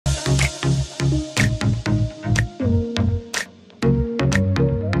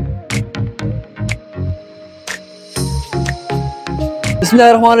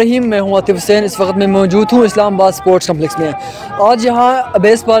बिस्मिल्लाहिर्रहमानिर्रहीम। मैं हूं आतिफ हुसैन। इस वक्त मैं मौजूद हूं इस्लामाबाद स्पोर्ट्स कम्प्लेक्स में। आज यहाँ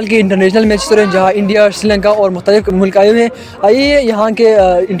बेसबॉल के इंटरनेशनल मैच हो रहे हैं, जहाँ इंडिया, श्रीलंका और मुख्तलिफ मुल्क आए हुए हैं। आइए यहाँ के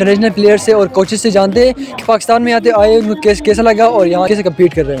इंटरनेशनल प्लेयर से और कोचेस से जानते हैं कि पाकिस्तान में आते आए उनको कैसा लगा और यहाँ कैसे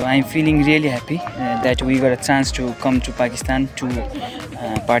कम्पीट कर रहे हैं। I am feeling really happy that we got a chance to come to Pakistan to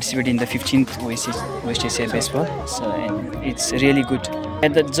participate in the 15th West Asia Baseball. So it's really good.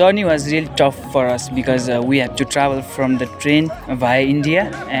 And the journey was really tough for us because we had to travel from the train via India,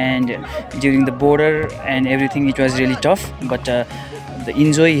 and during the border and everything it was really tough. But the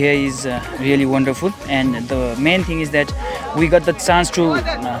enjoy here is really wonderful, and the main thing is that we got the chance to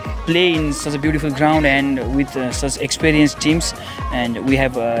play in such a beautiful ground and with such experienced teams, and we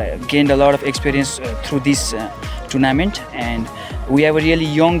have gained a lot of experience through this tournament. And we have a really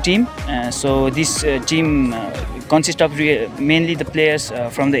young team, so this team consists of mainly the players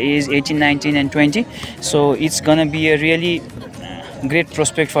from the age 18, 19 and 20. So it's gonna be a really great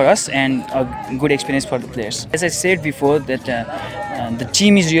prospect for us and a good experience for the players. As I said before, that the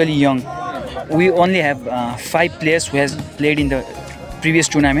team is really young. We only have 5 players who has played in the previous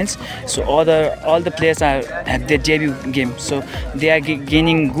tournaments, so all the players have their debut game, so they are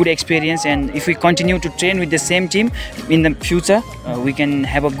gaining good experience, and if we continue to train with the same team in the future, we can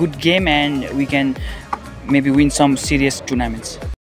have a good game and we can maybe win some serious tournaments.